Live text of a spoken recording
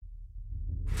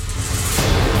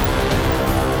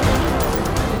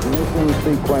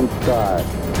sequence start.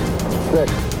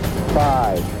 6,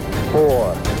 5,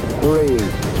 4, 3,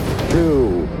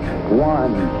 2,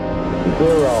 1,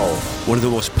 0. One of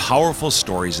the most powerful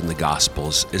stories in the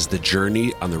Gospels is the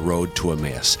journey on the road to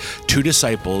Emmaus. Two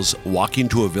disciples walking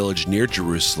to a village near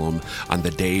Jerusalem on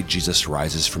the day Jesus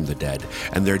rises from the dead.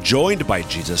 And they're joined by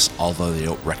Jesus, although they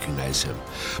don't recognize him.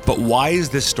 But why is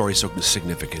this story so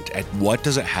significant? And what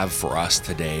does it have for us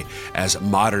today as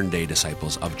modern day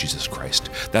disciples of Jesus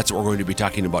Christ? That's what we're going to be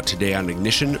talking about today on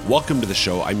Ignition. Welcome to the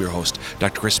show. I'm your host,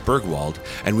 Dr. Chris Bergwald,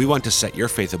 and we want to set your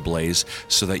faith ablaze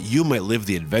so that you might live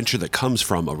the adventure that comes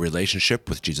from a relationship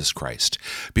with Jesus Christ.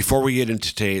 Before we get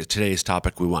into today's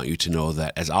topic, we want you to know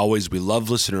that, as always, we love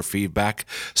listener feedback.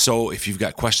 So if you've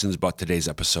got questions about today's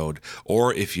episode,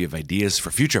 or if you have ideas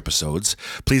for future episodes,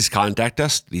 please contact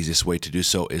us. The easiest way to do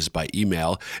so is by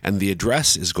email, and the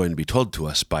address is going to be told to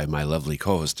us by my lovely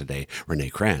co-host today,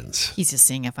 Renae Kranz. He's just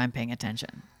seeing if I'm paying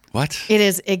attention. What? It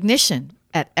is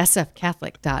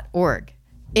ignition@sfcatholic.org.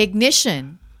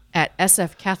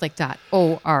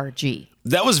 Ignition@sfcatholic.org.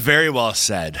 That was very well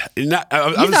said. You thought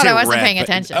I wasn't paying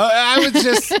attention.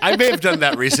 I may have done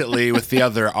that recently with the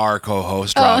other R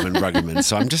co-host, Robin Bruggeman.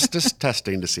 So I'm just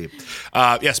testing to see.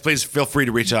 Yes, please feel free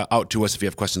to reach out to us if you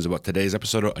have questions about today's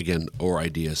episode, again, or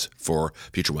ideas for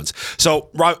future ones. So,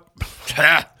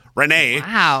 Renae.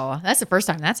 Wow, that's the first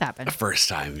time that's happened. First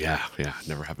time, yeah,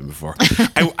 never happened before.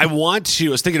 I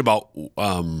was thinking about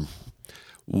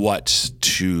what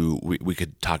we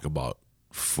could talk about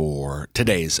for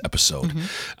today's episode.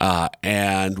 Mm-hmm.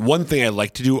 And one thing I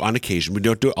like to do on occasion, we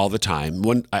don't do it all the time.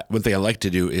 One thing I like to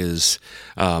do is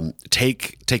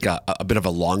take a bit of a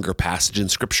longer passage in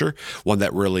Scripture, one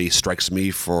that really strikes me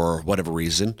for whatever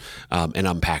reason, and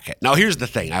unpack it. Now, here's the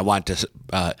thing. I want to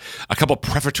a couple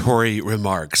prefatory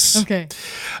remarks. Okay.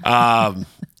 All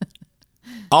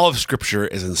of Scripture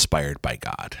is inspired by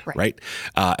God, right?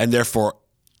 And therefore,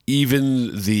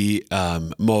 even the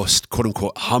most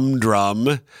quote-unquote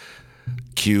humdrum,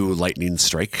 cue lightning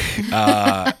strike,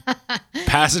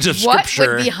 passage of Scripture.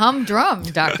 What would be humdrum,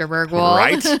 Dr. Bergwald?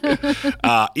 Right?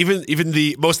 Even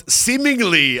the most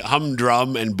seemingly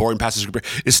humdrum and boring passage of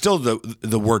Scripture is still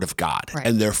the Word of God. Right.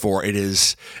 And therefore it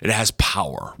has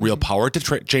power, real power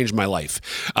to change my life.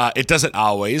 It doesn't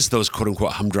always, those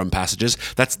quote-unquote humdrum passages,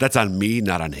 that's on me,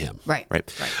 not on him. Right.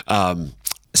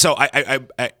 So I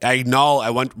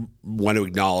want to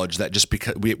acknowledge that just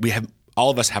because we have, all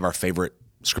of us have our favorite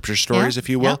Scripture stories, if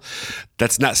you will. Yeah.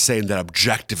 That's not saying that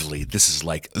objectively this is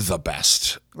like the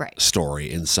best story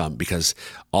in some, because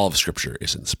all of Scripture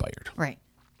is inspired. Right.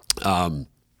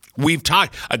 We've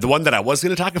talked, the one that I was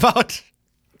going to talk about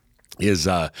is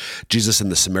Jesus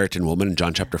and the Samaritan woman in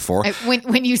John chapter 4.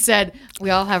 When you said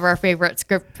we all have our favorite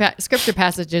scripture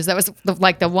passages, that was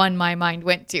the one my mind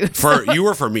went to. For you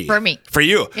or for me? For me. For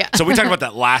you. Yeah. So we talked about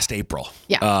that last April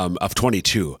of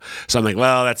 22. So I'm like,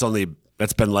 well, that's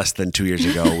been less than 2 years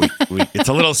ago. It's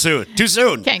a little soon. Too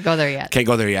soon. Can't go there yet.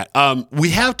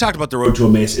 We have talked about the road to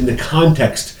Emmaus in the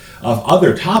context of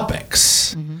other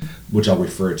topics, which I'll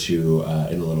refer to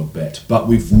in a little bit. But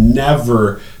we've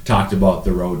never talked about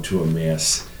the road to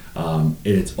Emmaus in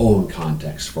its own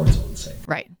context for its own sake.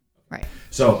 Right.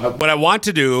 So what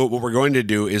we're going to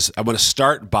do is I want to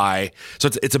start by, so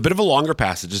it's a bit of a longer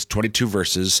passage, it's 22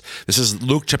 verses. This is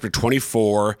Luke chapter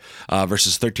 24,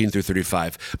 verses 13 through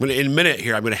 35. In a minute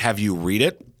here, I'm going to have you read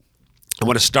it. I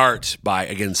want to start by,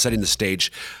 again, setting the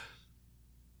stage.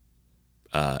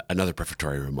 Another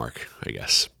prefatory remark, I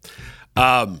guess.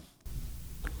 I'm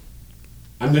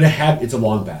going to have, it's a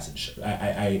long passage.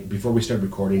 I before we started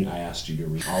recording, I asked you to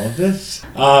read all of this.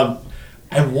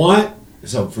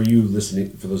 So for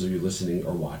those of you listening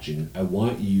or watching, I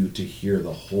want you to hear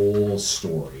the whole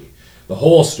story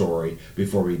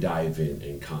before we dive in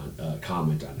and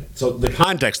comment on it. So the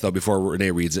context, though, before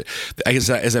Renae reads it, as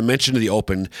I mentioned in the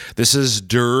open, this is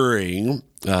during,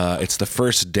 it's the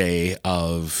first day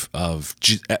of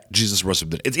Jesus rose from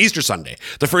the dead. It's Easter Sunday,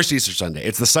 the first Easter Sunday.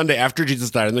 It's the Sunday after Jesus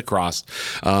died on the cross.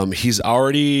 He's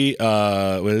already,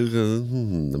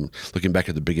 looking back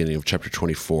at the beginning of chapter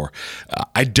 24.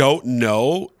 I don't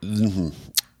know.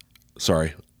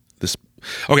 Sorry.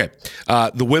 Okay,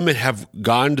 the women have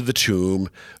gone to the tomb,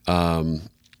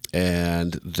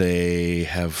 and they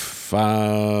have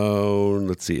found,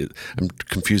 let's see, I'm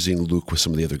confusing Luke with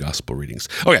some of the other gospel readings.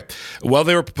 Okay, while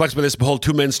they were perplexed by this, behold,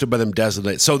 two men stood by them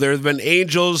desolate. So there have been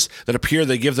angels that appear,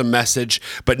 they give them message,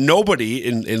 but nobody,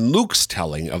 in Luke's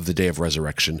telling of the day of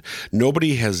resurrection,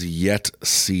 nobody has yet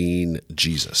seen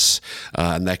Jesus.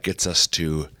 And that gets us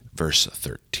to verse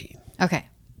 13. Okay.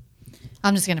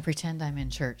 I'm just going to pretend I'm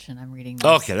in church and I'm reading this.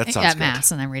 Okay, that sounds at good.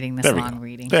 Mass, and I'm reading this long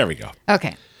reading. There we go.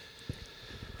 Okay.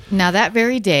 Now that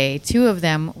very day, 2 of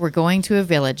them were going to a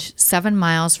village 7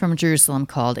 miles from Jerusalem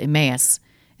called Emmaus,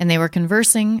 and they were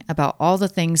conversing about all the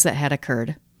things that had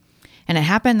occurred. And it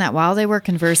happened that while they were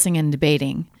conversing and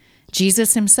debating,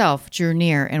 Jesus himself drew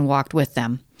near and walked with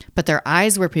them, but their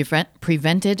eyes were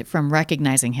prevented from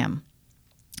recognizing him.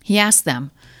 He asked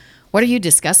them, "What are you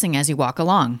discussing as you walk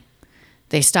along?"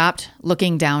 They stopped,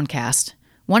 looking downcast.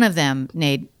 One of them,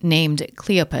 named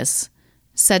Cleopas,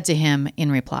 said to him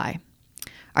in reply,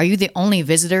 "Are you the only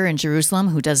visitor in Jerusalem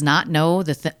who does not know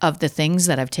of the things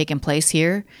that have taken place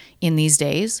here in these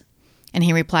days?" And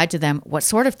he replied to them, "What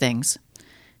sort of things?"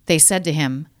 They said to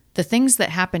him, "The things that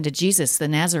happened to Jesus the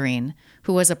Nazarene,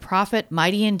 who was a prophet,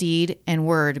 mighty in deed and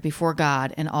word before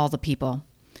God and all the people.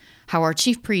 How our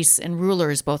chief priests and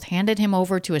rulers both handed him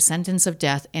over to a sentence of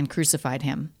death and crucified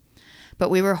him. But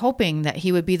we were hoping that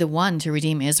he would be the one to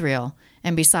redeem Israel.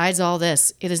 And besides all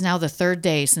this, it is now the 3rd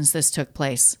day since this took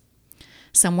place.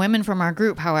 Some women from our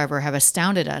group, however, have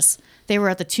astounded us. They were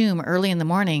at the tomb early in the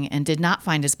morning and did not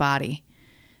find his body.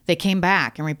 They came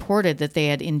back and reported that they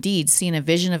had indeed seen a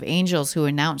vision of angels who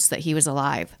announced that he was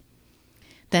alive.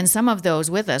 Then some of those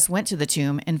with us went to the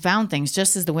tomb and found things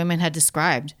just as the women had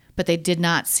described, but him they did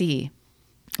not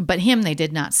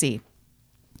see.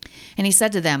 And he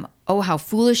said to them, 'Oh, how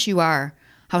foolish you are,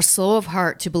 how slow of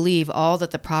heart to believe all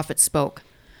that the prophets spoke.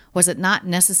 Was it not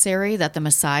necessary that the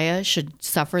Messiah should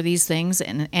suffer these things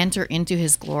and enter into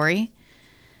his glory?'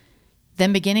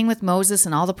 Then beginning with Moses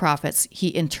and all the prophets,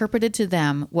 he interpreted to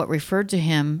them what referred to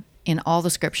him in all the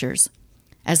scriptures.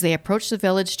 As they approached the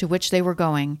village to which they were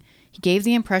going, he gave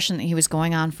the impression that he was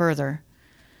going on further.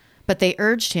 But they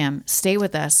urged him, 'Stay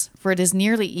with us, for it is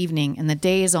nearly evening and the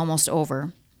day is almost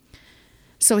over.'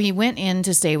 So he went in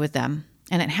to stay with them.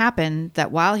 And it happened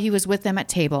that while he was with them at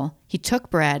table, he took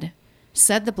bread,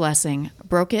 said the blessing,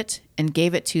 broke it, and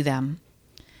gave it to them.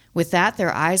 With that,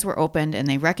 their eyes were opened, and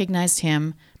they recognized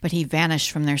him, but he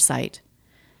vanished from their sight.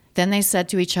 Then they said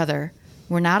to each other,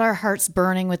 'Were not our hearts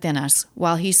burning within us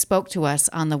while he spoke to us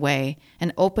on the way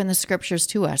and opened the scriptures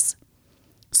to us?'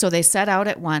 So they set out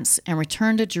at once and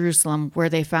returned to Jerusalem, where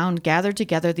they found gathered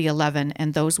together the 11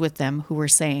 and those with them who were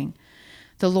saying,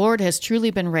 'The Lord has truly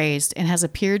been raised and has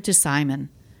appeared to Simon.'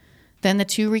 Then the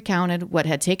 2 recounted what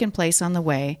had taken place on the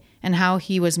way and how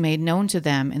he was made known to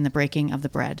them in the breaking of the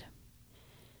bread."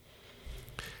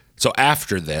 So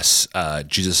after this,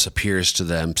 Jesus appears to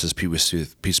them, says,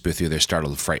 peace be with you. They're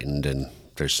startled, frightened, and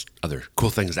there's other cool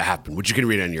things that happen, which you can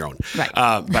read on your own. Right.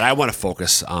 But I want to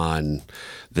focus on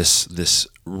this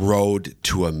road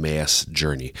to Emmaus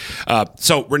journey.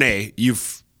 So Renae,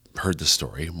 you've heard the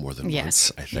story more than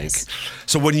once, I think. Yes.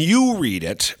 So when you read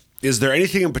it, is there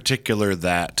anything in particular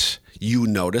that you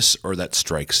notice or that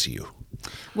strikes you?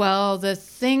 Well, the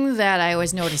thing that I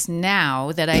always notice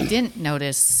now that I didn't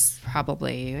notice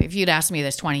probably, if you'd asked me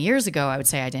this 20 years ago, I would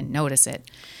say I didn't notice it,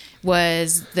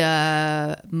 was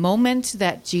the moment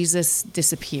that Jesus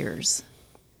disappears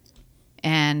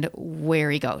and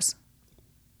where he goes.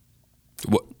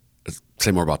 What?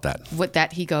 Say more about that.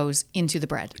 That he goes into the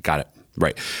bread. Got it.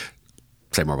 Right.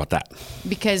 Say more about that.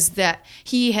 Because that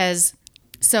he has,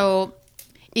 so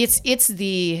it's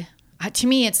the, to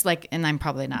me, it's like, and I'm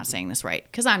probably not saying this right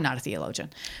because I'm not a theologian,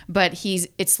 but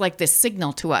it's like this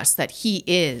signal to us that he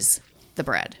is the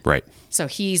bread. Right. So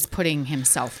he's putting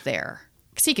himself there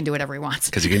because he can do whatever he wants.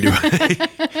 Because he can do it.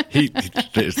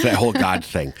 It's that whole God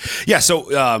thing. Yeah,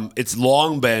 so it's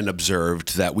long been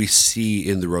observed that we see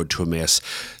in the road to Emmaus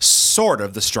sort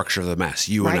of the structure of the Mass.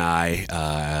 You and I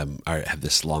have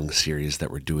this long series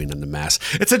that we're doing on the Mass.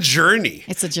 It's a journey.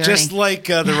 It's a journey. Just like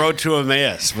the road to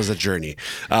Emmaus was a journey.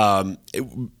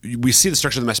 We see the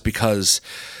structure of the Mass because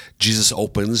Jesus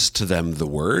opens to them the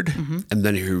Word, and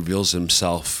then he reveals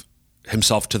himself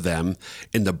to them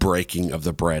in the breaking of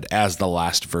the bread. As the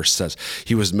last verse says,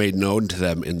 he was made known to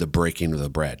them in the breaking of the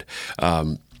bread.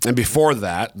 And before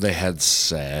that, they had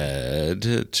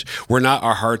said, "Were not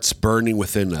our hearts burning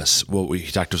within us?" Well,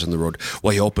 he talked to us on the road.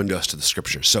 Well, he opened us to the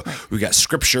scriptures. So we got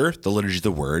scripture, the liturgy of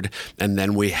the word, and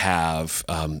then we have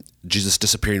Jesus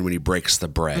disappearing when he breaks the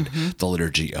bread, the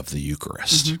liturgy of the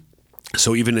Eucharist.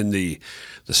 So even in the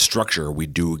structure, we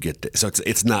do get so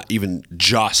it's not even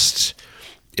just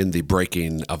in the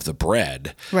breaking of the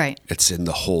bread. Right. It's in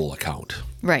the whole account.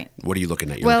 Right. What are you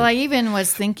looking at? I even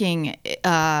was thinking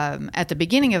at the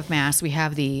beginning of Mass, we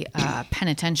have the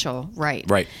penitential rite.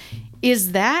 Right.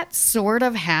 Is that sort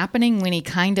of happening when he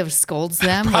kind of scolds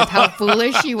them with how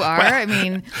foolish you are? I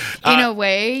mean, in a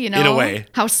way, in a way.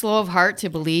 How slow of heart to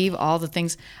believe all the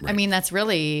things. Right. I mean, that's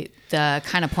really the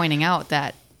kind of pointing out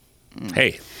that,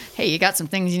 hey, you got some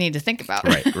things you need to think about.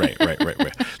 Right.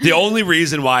 The only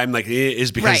reason why I'm like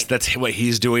is because Right. that's what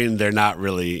he's doing. They're not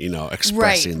really,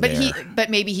 expressing But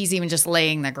maybe he's even just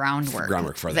laying the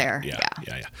groundwork for there. that.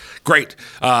 Yeah. Great.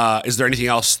 Is there anything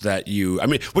else that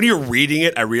when you're reading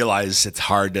it, I realize it's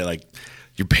hard to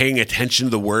you're paying attention to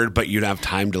the word, but you don't have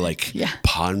time to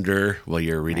ponder while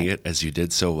you're reading it as you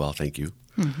did so well. Thank you.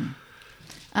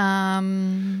 I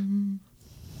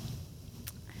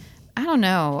don't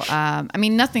know.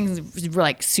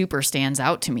 Nothing super stands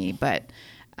out to me, but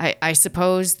I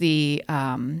suppose the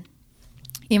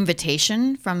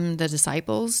invitation from the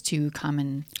disciples to come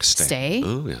and stay.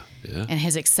 Oh, yeah. And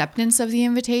his acceptance of the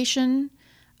invitation.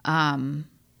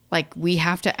 We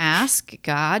have to ask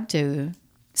God to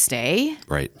stay.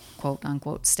 Right. Quote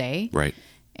unquote stay. Right.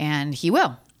 And he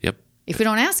will. Yep. If we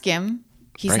don't ask him,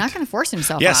 he's not going to force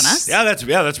himself Yes. on us. Yeah,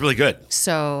 that's really good.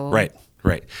 So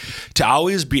Right. To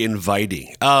always be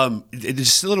inviting. It's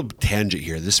just a little tangent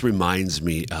here. This reminds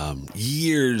me,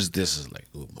 this is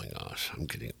oh my gosh, I'm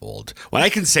getting old. When I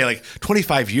can say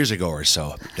 25 years ago or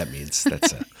so, that means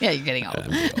that's it. Yeah, you're getting old.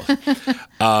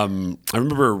 I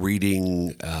remember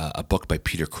reading a book by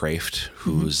Peter Kraft,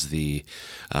 who's the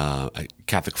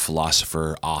Catholic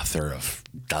philosopher, author of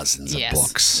dozens of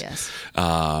books. Yes.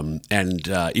 And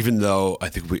even though I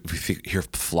think we hear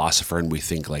philosopher and we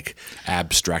think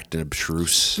abstract and abstruse.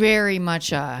 Very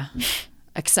much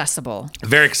accessible.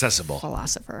 Very accessible.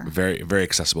 Philosopher. Very, very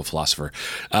accessible philosopher.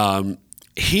 I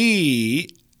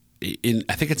think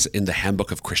it's in the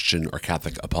Handbook of Christian or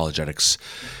Catholic Apologetics,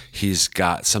 he's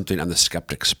got something on the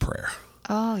skeptic's prayer.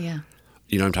 Oh, yeah.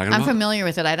 You know what I'm talking about? I'm familiar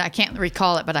with it. I can't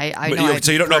recall it, but I know.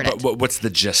 So you don't know, it. but what's the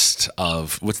gist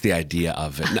of? What's the idea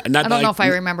of it? I don't know if I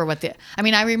remember what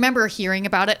I remember hearing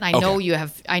about it, and I know you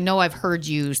have. I know I've heard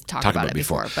you talk about it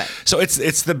before. But so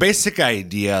it's the basic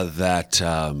idea that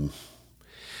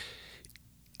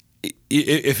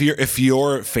if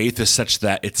your faith is such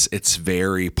that it's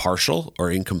very partial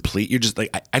or incomplete, you're just I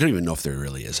don't even know if there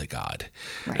really is a God.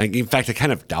 Right. In fact, I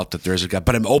kind of doubt that there is a God,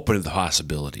 but I'm open to the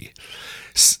possibility.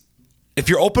 If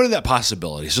you're open to that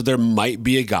possibility, so there might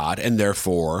be a God, and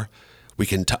therefore we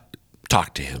can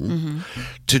talk to him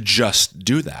to just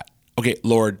do that. Okay,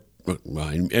 Lord,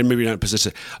 and maybe not in a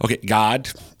position. Okay, God,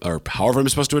 or however I'm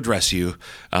supposed to address you.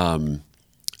 I'm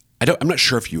not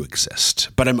sure if you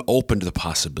exist, but I'm open to the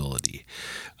possibility.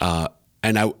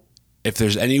 If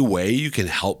there's any way you can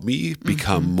help me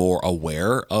become more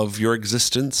aware of your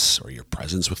existence or your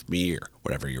presence with me or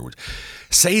whatever you would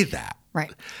say that.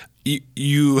 Right.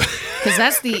 You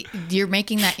because you're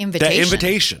making that invitation. That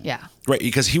invitation. Yeah. Right.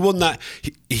 Because he will not,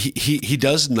 he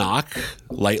does knock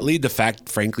lightly.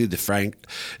 Frankly,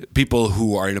 people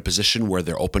who are in a position where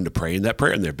they're open to praying that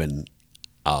prayer, and there have been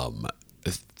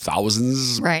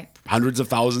thousands, hundreds of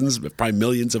thousands, probably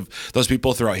millions of those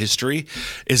people throughout history,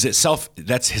 is itself,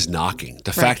 that's his knocking.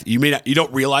 The fact you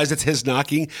don't realize it's his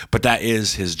knocking, but that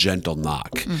is his gentle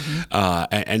knock.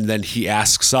 And then he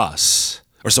asks us,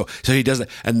 so he does that,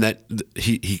 and that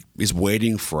he is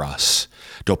waiting for us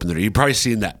to open the door. You've probably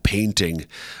seen that painting,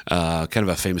 kind of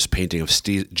a famous painting of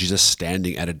Jesus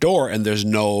standing at a door, and there's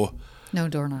no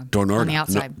doorknob on the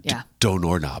outside.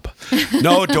 Doorknob.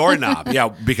 No doorknob. Yeah,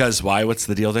 because why? What's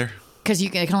the deal there? Because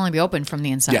it can only be opened from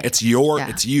the inside. Yeah, it's you.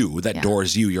 That door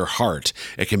is you, your heart.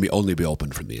 It can only be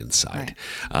opened from the inside.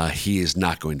 Right. He is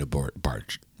not going to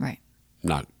barge. Right.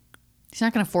 He's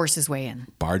not going to force his way in.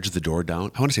 Barge the door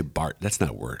down. I want to say barge. That's not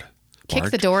a word. Kick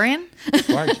the door in?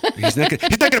 Barge. He's not going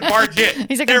to barge in.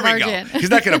 He's not going to barge in. He's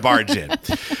not going to barge in.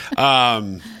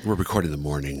 We're recording in the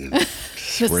morning.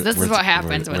 This is what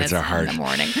happens when it's in the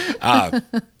morning.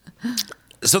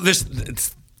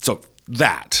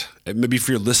 Maybe if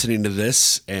you're listening to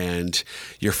this and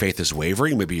your faith is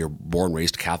wavering, maybe you're born,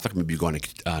 raised Catholic, maybe you go on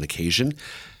occasion,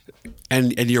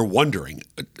 and you're wondering,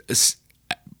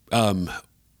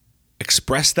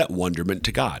 express that wonderment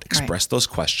to God. Express those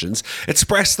questions.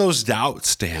 Express those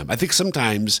doubts to him. I think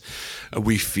sometimes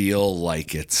we feel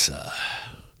like it's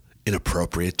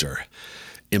inappropriate or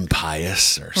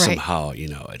impious or somehow,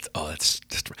 it's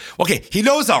just, okay, he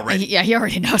knows already. He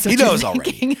already knows what he knows you're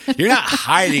already. You're not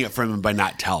hiding it from him by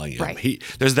not telling him. Right.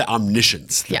 There's the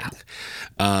omniscience thing.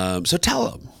 So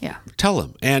tell him. Yeah. Tell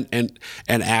him and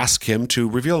ask him to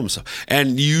reveal himself.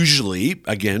 And usually,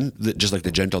 again, just like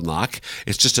the gentle knock,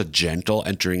 it's just a gentle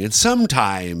entering. And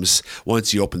sometimes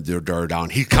once you open the door down,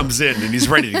 he comes in and he's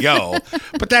ready to go.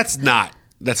 But there's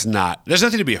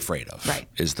nothing to be afraid of. Right.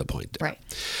 Is the point there. Right.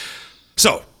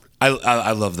 So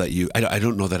I love that I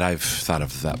don't know that I've thought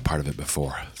of that part of it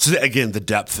before. So again, the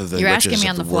depth of the You're riches asking me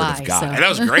of on the the Word fly, of God. so. And that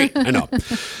was great. I know.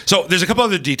 So there's a couple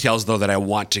other details, though, that I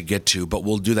want to get to, but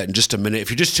we'll do that in just a minute.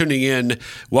 If you're just tuning in,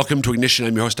 welcome to Ignition.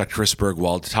 I'm your host, Dr. Chris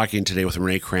Bergwald, talking today with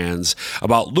Renae Kranz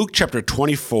about Luke chapter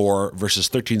 24, verses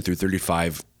 13 through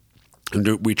 35, in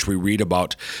which we read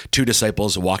about two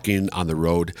disciples walking on the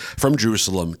road from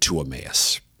Jerusalem to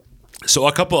Emmaus. So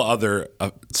a couple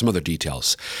some other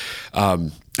details. I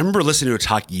remember listening to a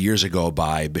talk years ago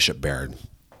by Bishop Barron,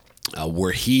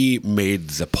 where he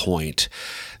made the point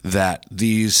that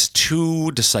these two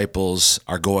disciples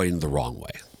are going the wrong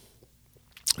way.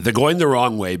 They're going the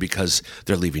wrong way because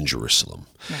they're leaving Jerusalem.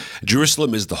 Yeah.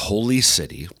 Jerusalem is the holy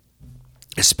city.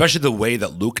 Especially the way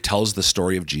that Luke tells the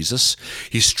story of Jesus.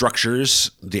 He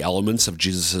structures the elements of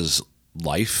Jesus's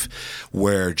life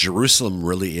where Jerusalem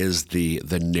really is the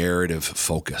narrative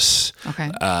focus. Okay.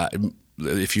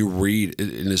 If you read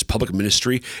in his public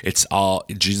ministry, it's all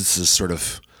Jesus is sort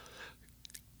of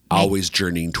always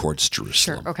journeying towards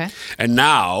Jerusalem. Sure. Okay. And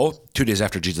now, 2 days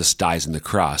after Jesus dies on the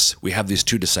cross, we have these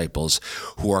two disciples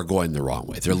who are going the wrong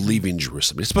way. They're leaving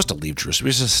Jerusalem. You're supposed to leave Jerusalem.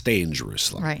 You're supposed to stay in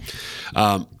Jerusalem. Right.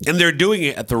 And they're doing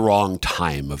it at the wrong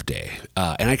time of day.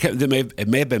 And it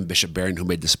may have been Bishop Barron who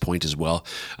made this point as well.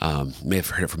 May have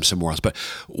heard it from somewhere else. But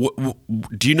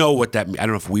do you know what that means? I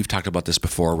don't know if we've talked about this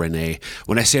before, Renae.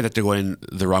 When I say that they're going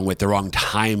the wrong way, at the wrong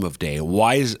time of day,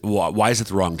 why is it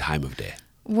the wrong time of day?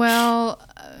 Well,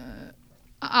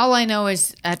 all I know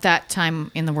is at that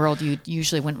time in the world, you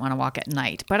usually wouldn't want to walk at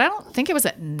night. But I don't think it was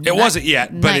at night. It wasn't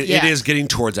yet, but it is getting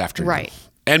towards afternoon. Right.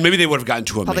 And maybe they would have gotten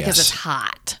to Emmaus. Probably because it's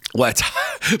hot. Well, it's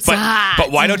hot.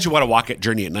 But why don't you want to walk at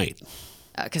journey at night?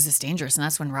 Because it's dangerous, and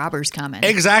that's when robbers come in.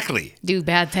 Exactly. Do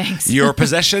bad things. Your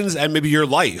possessions and maybe your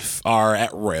life are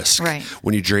at risk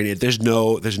when you journey. There's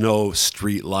no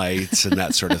street lights and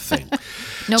that sort of thing.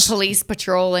 No police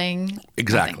patrolling.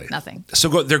 Exactly. Nothing. So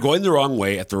they're going the wrong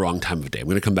way at the wrong time of day. I'm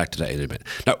going to come back to that in a minute.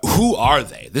 Now, who are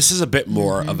they? This is a bit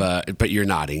more of a, but you're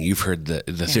nodding. You've heard the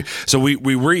theory. So we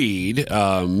read.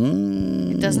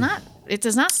 It does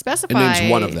not specify. It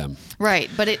names one of them. Right,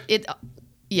 but it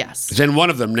yes. Then one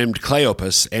of them, named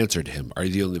Cleopas, answered him, "Are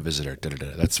you the only visitor?"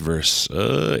 That's verse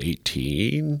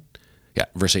 18. Yeah,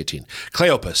 verse 18.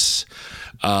 Cleopas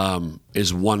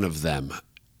is one of them.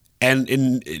 And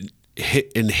in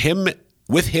him,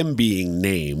 with him being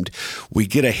named, we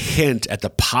get a hint at the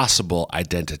possible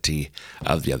identity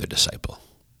of the other disciple.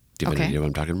 Do you have any idea what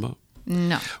I'm talking about?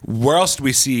 No. Where else do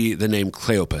we see the name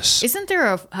Cleopas? Isn't there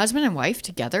a husband and wife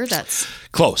together? That's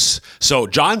close. So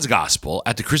John's gospel,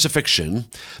 at the crucifixion,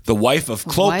 the wife of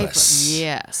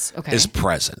Cleopas is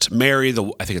present. Mary,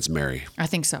 I think it's Mary. I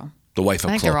think so. The wife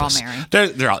of Cleopas.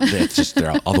 They're all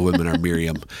Mary. All the women are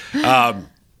Miriam.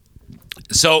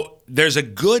 So there's a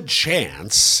good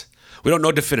chance, we don't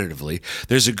know definitively,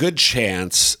 there's a good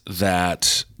chance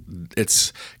that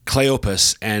it's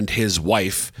Cleopas and his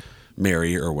wife,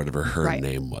 Mary, or whatever her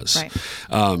name was. Right.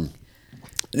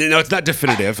 No, it's not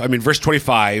definitive. I mean, verse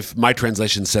 25, my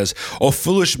translation says, "O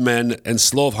foolish men and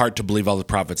slow of heart to believe all the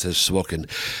prophets have spoken."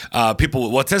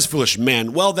 It says foolish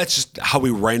men. Well, that's just how we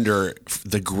render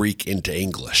the Greek into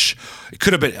English. It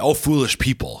could have been, "Oh, foolish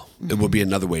people." It would be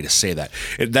another way to say that.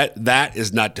 That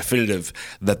is not definitive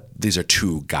that these are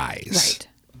two guys.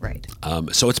 Right.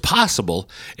 So it's possible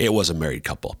it was a married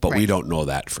couple, but we don't know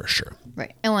that for sure.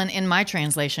 Right. Ellen, in my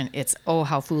translation, it's, "Oh,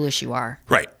 how foolish you are."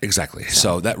 Right, exactly.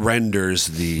 So that renders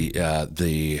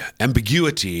the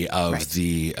ambiguity of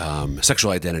the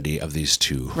sexual identity of these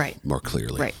two more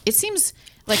clearly. Right. It seems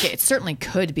like it certainly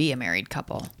could be a married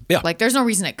couple. Yeah. Like there's no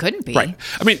reason it couldn't be. Right.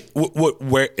 I mean,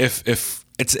 where if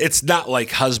it's not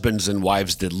like husbands and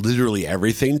wives did literally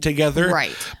everything together.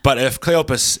 Right. But if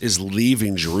Cleopas is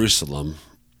leaving Jerusalem,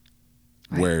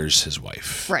 where's his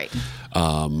wife? Right.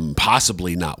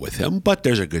 Possibly not with him, but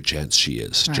there's a good chance she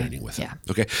is journeying with him.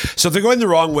 Yeah. Okay. So they're going the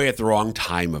wrong way at the wrong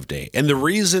time of day. And the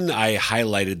reason I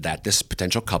highlighted that this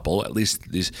potential couple, at least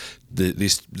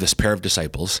this pair of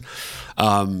disciples,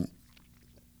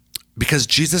 because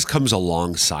Jesus comes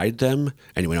alongside them,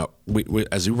 and we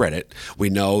as we read it, we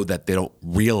know that they don't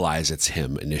realize it's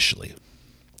him initially.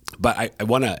 But I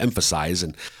want to emphasize,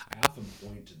 and I often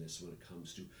point to this when it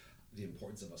comes to the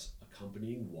importance of us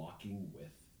accompanying, walking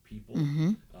with people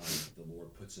the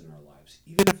Lord puts in our lives,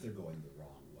 even if they're going the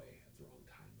wrong way at the wrong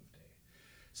time of day.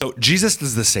 So Jesus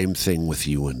does the same thing with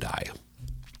you and I.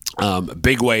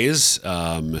 Big ways,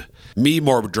 me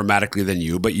more dramatically than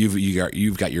you, but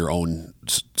you've got your own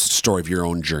story of your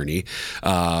own journey.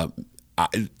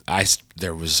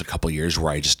 there was a couple years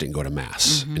where I just didn't go to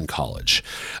mass in college,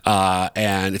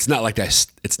 and it's not like I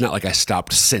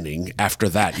stopped sinning after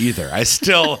that either. I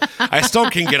still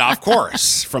can get off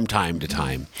course from time to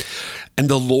time, and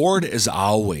the Lord is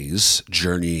always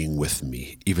journeying with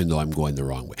me, even though I'm going the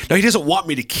wrong way. Now, He doesn't want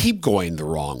me to keep going the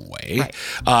wrong way,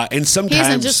 and sometimes He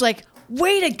isn't just like,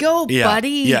 way to go, buddy.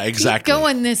 Yeah, exactly. Keep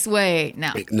going this way.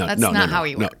 No, that's not how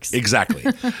He works. Exactly.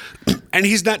 And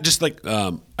He's not just like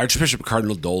Archbishop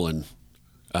Cardinal Dolan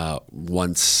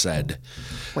once said.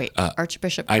 Wait,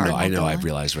 Archbishop Cardinal I know. Dolan? I've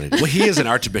realized what I did. Well, he is an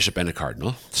archbishop and a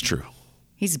cardinal. It's true.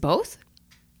 He's both?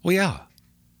 Well, yeah.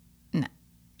 No.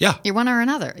 Yeah. You're one or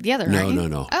another. The other, aren't you?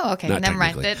 No. Oh, okay. Not Never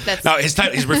mind. technically. No,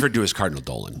 he's referred to as Cardinal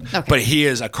Dolan. Okay. But he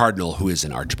is a cardinal who is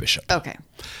an archbishop. Okay.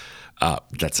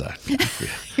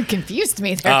 You confused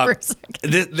me there for a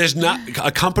second. There's not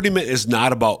accompaniment is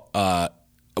not about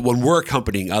when we're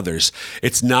accompanying others.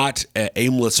 It's not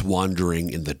aimless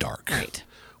wandering in the dark. Right.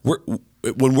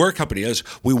 When we're accompanying others,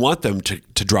 we want them to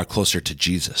draw closer to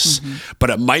Jesus.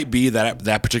 But it might be that at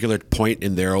that particular point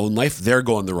in their own life, they're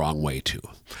going the wrong way too.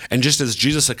 And just as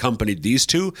Jesus accompanied these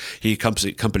two, He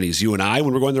accompanies you and I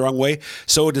when we're going the wrong way.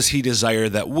 So does He desire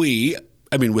that we,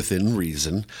 within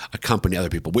reason, accompany other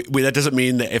people. That doesn't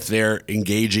mean that if they're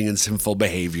engaging in sinful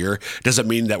behavior, doesn't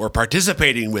mean that we're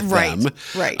participating with them.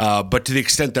 Right. But to the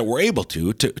extent that we're able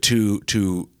to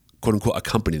quote unquote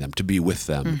accompany them, to be with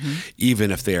them,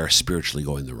 even if they are spiritually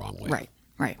going the wrong way.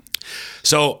 Right.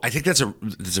 So I think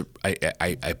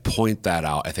I point that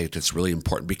out. I think that's really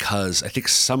important because I think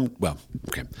This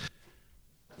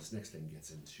next thing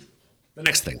gets into the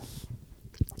next thing.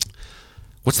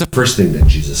 What's the first thing that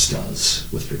Jesus does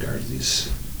with regard to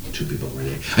these two people,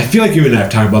 Renae? I feel like you and I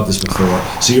have talked about this before,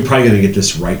 so you're probably going to get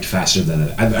this right faster than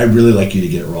it. I really like you to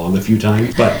get it wrong a few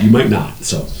times, but you might not.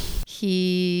 So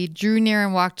He drew near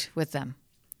and walked with them.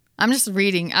 I'm just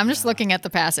reading. I'm just looking at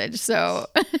the passage. So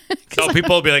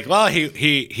people will be like, "Well,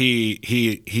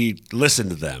 he listened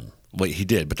to them." Well, he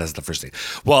did, but that's the first thing.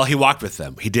 Well, he walked with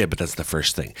them. He did, but that's the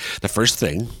first thing. The first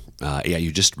thing,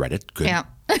 you just read it. Good. Yeah.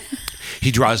 He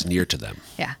draws near to them.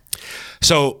 Yeah.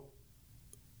 So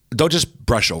don't just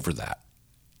brush over that.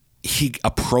 He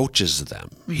approaches them.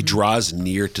 He draws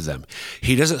near to them.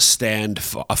 He doesn't stand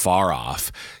afar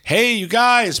off. Hey, you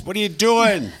guys, what are you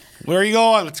doing? Where are you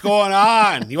going? What's going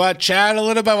on? You want to chat a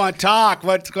little bit? Want to talk?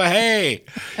 Hey.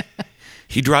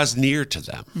 He draws near to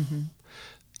them,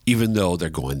 even though they're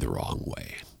going the wrong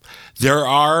way. There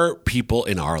are people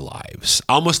in our lives,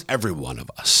 almost every one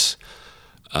of us,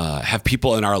 have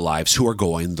people in our lives who are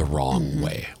going the wrong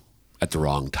way at the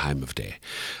wrong time of day.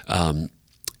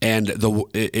 And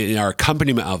in our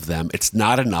accompaniment of them, it's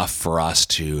not enough for us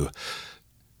to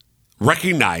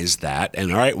recognize that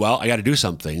and, all right, well, I got to do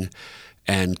something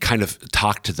and kind of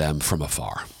talk to them from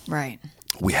afar. Right.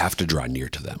 We have to draw near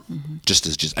to them,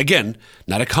 just again,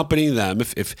 not accompanying them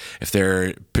if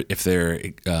they're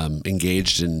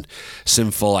engaged in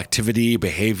sinful activity,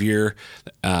 behavior.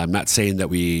 I'm not saying that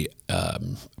we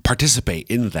participate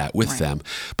in that with them,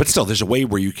 but still, there's a way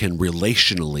where you can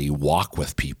relationally walk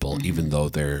with people, even though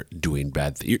they're doing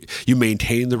bad things. You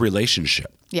maintain the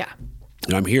relationship. Yeah,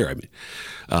 and I'm here.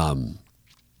 I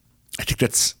think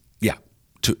that's.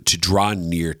 To draw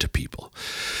near to people.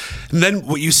 And then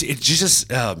what you see, Jesus,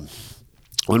 when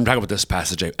I'm talking about this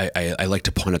passage, I like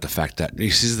to point out the fact that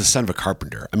he's the son of a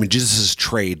carpenter. Jesus'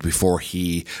 trade before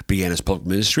he began his public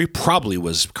ministry probably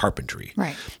was carpentry.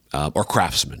 Right. Or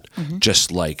craftsman,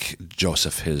 just like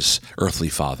Joseph, his earthly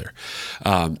father.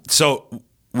 So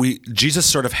Jesus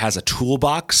sort of has a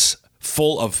toolbox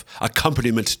full of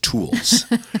accompaniment tools.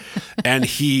 And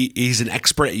he's an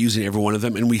expert at using every one of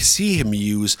them. And we see him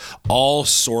use all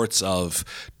sorts of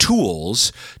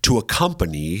tools to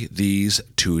accompany these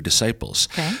two disciples.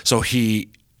 Okay. So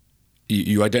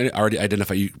you already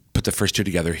identify, you put the first two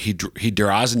together. He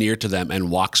draws near to them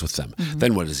and walks with them.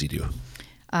 Then what does he do?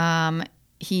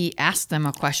 He asked them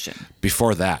a question.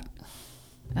 Before that.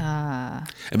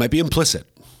 It might be implicit.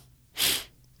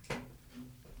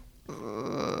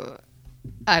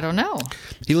 I don't know.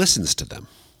 He listens to them.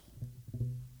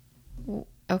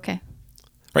 Okay.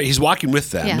 Right, he's walking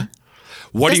with them. Yeah.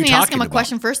 What Doesn't are you talking about? he ask him a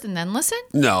question first and then listen?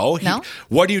 No.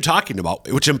 What are you talking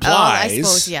about? Which implies. I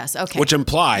suppose, yes. Okay. Which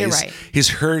implies You're right. He's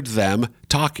heard them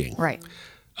talking. Right.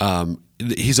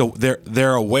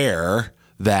 They're aware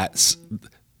that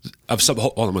of some.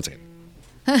 Hold on one second.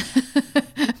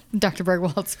 Dr.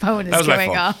 Bergwald's phone is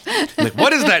going off. Like,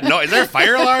 what is that? No, is there a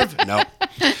fire alarm? No.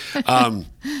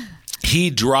 He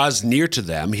draws near to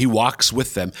them, he walks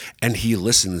with them, and he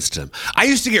listens to them. I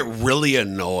used to get really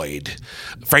annoyed.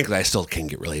 Frankly, I still can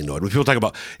get really annoyed when people talk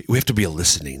about we have to be a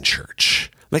listening church.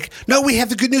 Like, no, we have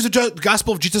the good news of the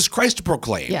gospel of Jesus Christ to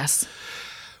proclaim. Yes.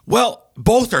 Well,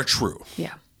 both are true.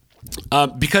 Yeah.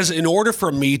 Because in order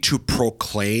for me to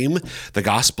proclaim the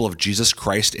gospel of Jesus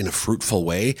Christ in a fruitful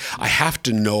way, I have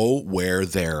to know where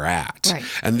they're at. Right.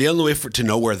 And the only way to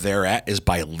know where they're at is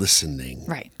by listening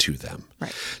Right. to them.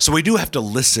 Right. So we do have to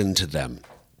listen to them.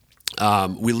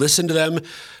 We listen to them,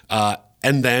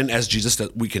 and then as Jesus does,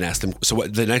 we can ask them. So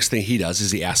the next thing he does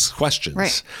is he asks questions.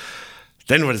 Right.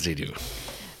 Then what does he do?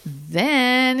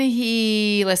 Then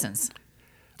he listens.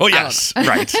 Oh, yes.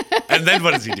 Right. And then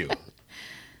what does he do?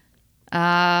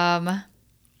 I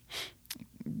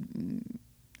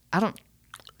don't,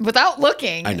 without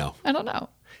looking. I know. I don't know.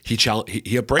 He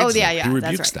upbraids them. Yeah, He that's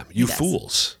rebukes right. them. You He does.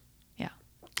 fools. Yeah.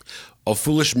 Oh,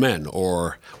 foolish men,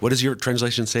 or what does your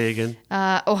translation say again?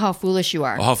 Oh, how foolish you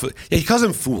are. Oh, yeah, he calls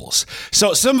them fools.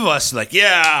 So some of us,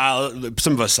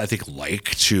 some of us, I think, we're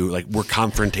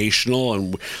confrontational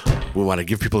and we want to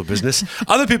give people a business.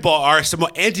 Other people are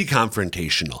somewhat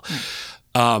anti-confrontational.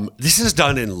 This is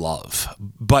done in love,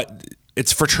 but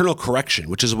it's fraternal correction,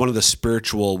 which is one of the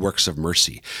spiritual works of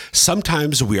mercy.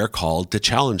 Sometimes we are called to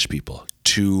challenge people,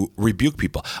 to rebuke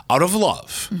people out of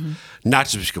love, not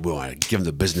just because we want to give them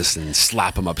the business and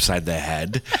slap them upside the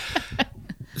head.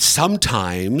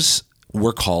 Sometimes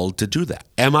we're called to do that.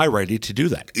 Am I ready to do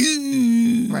that?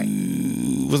 Right.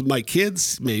 With my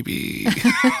kids, maybe.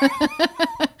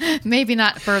 Maybe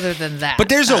not further than that. But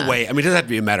there's a way. I mean, it doesn't have to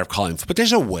be a matter of calling, but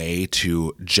there's a way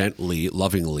to gently,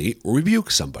 lovingly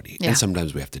rebuke somebody. Yeah. And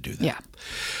sometimes we have to do that.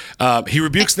 Yeah. He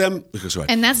rebukes them.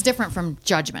 And that's different from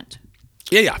judgment.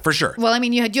 Yeah, for sure. Well, I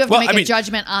mean, you have to make a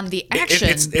judgment on the action.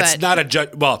 It's not a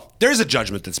judge. Well, there's a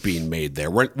judgment that's being made there.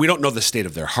 We don't know the state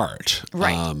of their heart.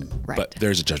 Right. Right. But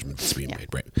there's a judgment that's being made,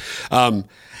 right? And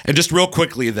just real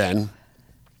quickly then,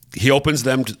 he opens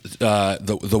them to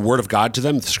the word of God to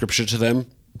them, the scripture to them.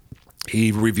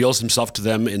 He reveals himself to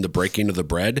them in the breaking of the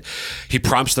bread. He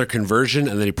prompts their conversion,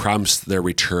 and then he prompts their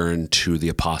return to the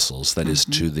apostles, that is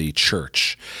to the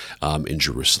church in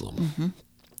Jerusalem.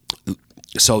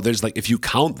 So there's if you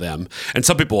count them, and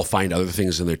some people will find other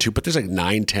things in there too, but there's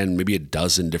 9, 10, maybe a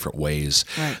dozen different ways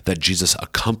that Jesus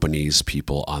accompanies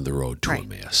people on the road to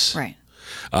Emmaus. Right.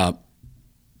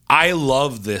 I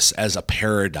love this as a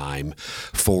paradigm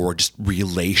for just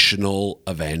relational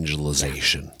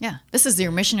evangelization. Yeah. This is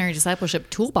your Missionary Discipleship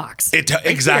Toolbox.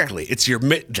 Exactly. It's your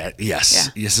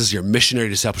This is your Missionary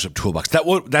Discipleship Toolbox.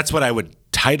 That's what I would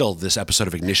title this episode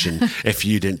of Ignition if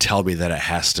you didn't tell me that it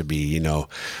has to be, a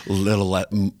little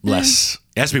less.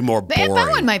 It has to be more boring.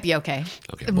 That one might be okay.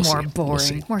 Okay, more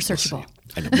boring, more searchable.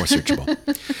 I know, more searchable.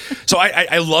 So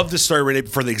I love this story, Renae,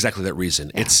 for exactly that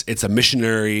reason. Yeah. It's a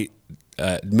missionary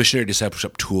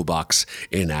discipleship toolbox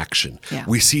in action. Yeah.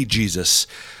 We see Jesus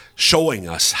showing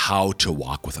us how to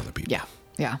walk with other people. Yeah.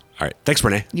 Yeah. All right. Thanks,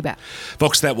 Renae. You bet.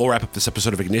 Folks, that will wrap up this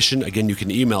episode of Ignition. Again, you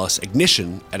can email us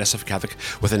ignition@SF Catholic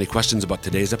with any questions about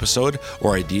today's episode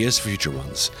or ideas for future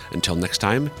ones. Until next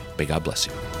time, may God bless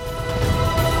you.